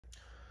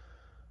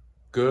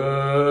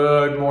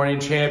Good morning,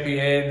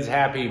 champions.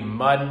 Happy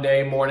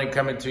Monday morning,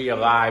 coming to you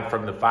live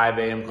from the 5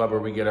 a.m. club,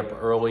 where we get up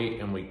early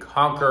and we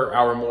conquer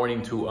our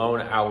morning to own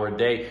our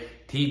day.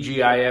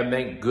 TGIM,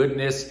 thank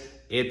goodness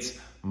it's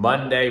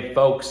Monday,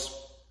 folks.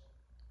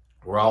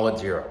 We're all at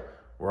zero.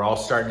 We're all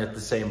starting at the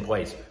same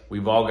place.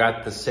 We've all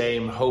got the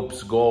same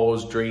hopes,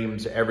 goals,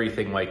 dreams,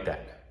 everything like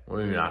that. Well,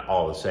 maybe not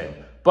all the same,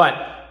 but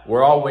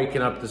we're all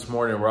waking up this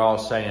morning. We're all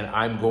saying,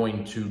 I'm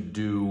going to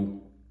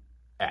do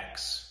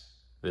X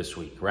this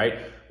week, right?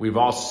 We've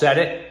all said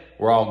it.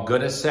 We're all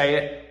going to say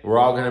it. We're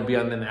all going to be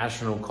on the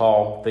national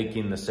call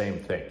thinking the same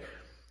thing.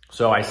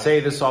 So I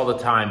say this all the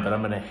time, but I'm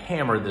going to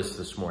hammer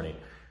this morning.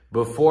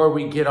 Before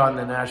we get on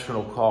the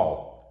national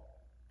call,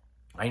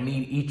 I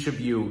need each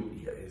of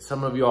you,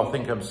 some of you all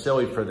think I'm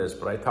silly for this,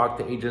 but I talk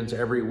to agents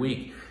every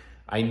week.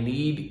 I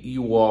need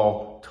you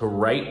all to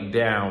write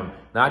down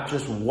not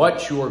just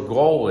what your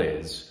goal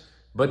is,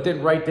 but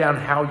then write down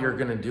how you're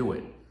going to do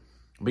it.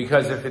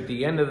 Because if at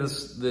the end of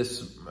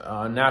this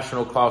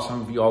national call,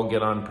 some of you all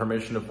get on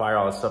permission to fire,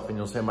 all that stuff, and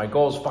you'll say, my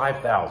goal is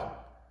 5,000.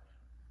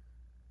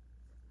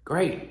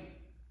 Great.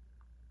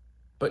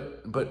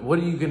 But what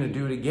are you going to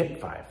do to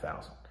get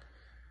 5,000?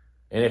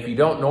 And if you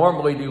don't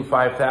normally do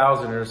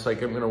 5,000, or it's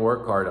like, I'm going to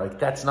work hard, like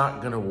that's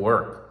not going to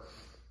work.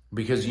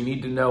 Because you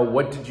need to know,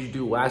 what did you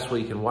do last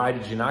week and why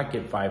did you not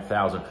get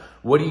 5,000?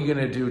 What are you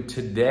going to do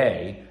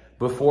today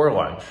before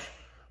lunch?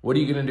 What are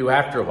you going to do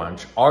after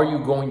lunch? Are you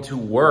going to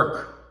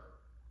work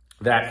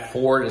that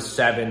 4 to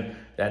 7,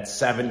 that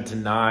 7 to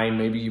 9,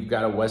 maybe you've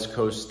got a West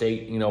Coast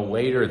state,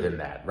 later than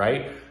that,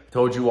 right? I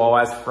told you all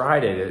last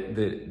Friday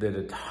that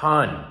a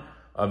ton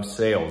of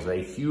sales,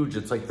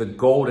 it's like the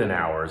golden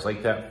hours,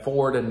 like that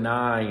 4 to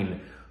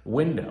 9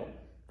 window,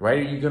 right?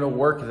 Are you going to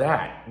work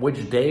that?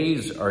 Which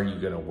days are you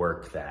going to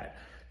work that?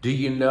 Do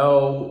you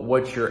know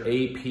what your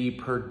AP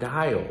per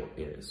dial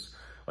is?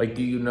 Like,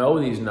 do you know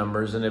these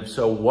numbers? And if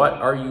so, what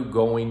are you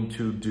going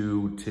to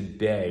do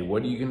today?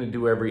 What are you going to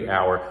do every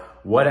hour?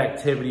 What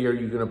activity are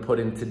you going to put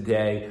in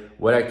today?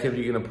 What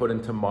activity are you going to put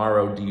in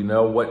tomorrow? Do you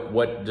know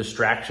what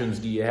distractions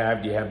do you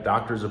have? Do you have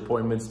doctor's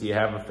appointments? Do you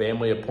have a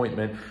family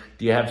appointment?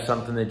 Do you have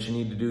something that you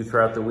need to do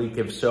throughout the week?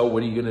 If so,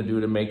 what are you going to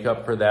do to make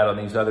up for that on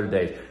these other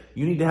days?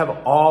 You need to have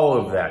all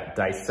of that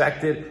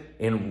dissected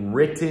and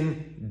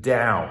written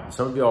down.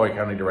 Some of you are like,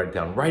 I need to write it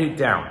down. Write it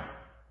down.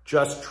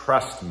 Just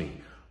trust me.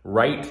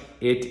 Write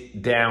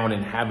it down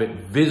and have it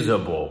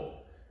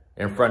visible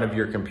in front of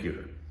your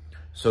computer,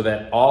 so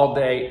that all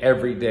day,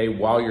 every day,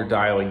 while you're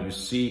dialing, you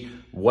see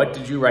what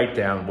did you write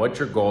down, what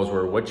your goals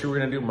were, what you were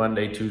going to do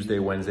Monday, Tuesday,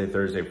 Wednesday,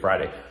 Thursday,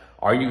 Friday.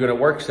 Are you going to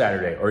work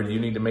Saturday, or do you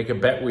need to make a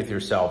bet with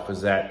yourself?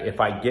 Is that if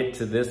I get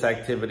to this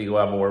activity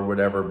level or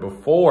whatever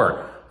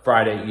before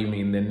Friday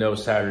evening, then no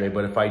Saturday.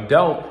 But if I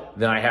don't,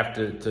 then I have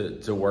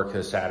to work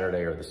the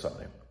Saturday or the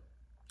Sunday.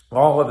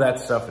 All of that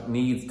stuff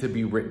needs to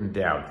be written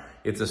down.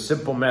 It's a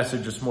simple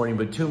message this morning,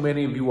 but too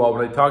many of you all,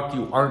 when I talk to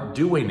you, aren't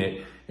doing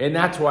it. And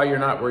that's why you're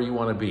not where you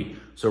want to be.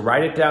 So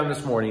write it down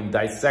this morning,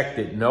 dissect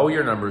it, know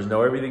your numbers,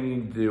 know everything you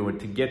need to do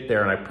to get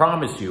there. And I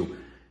promise you,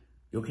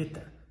 you'll get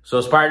there. So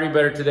aspire to be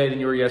better today than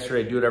you were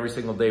yesterday. Do it every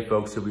single day,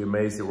 folks. You'll be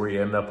amazed at where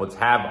you end up. Let's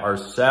have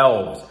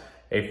ourselves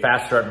a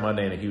fast start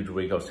Monday and a huge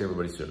week. I'll see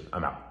everybody soon.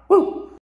 I'm out. Woo!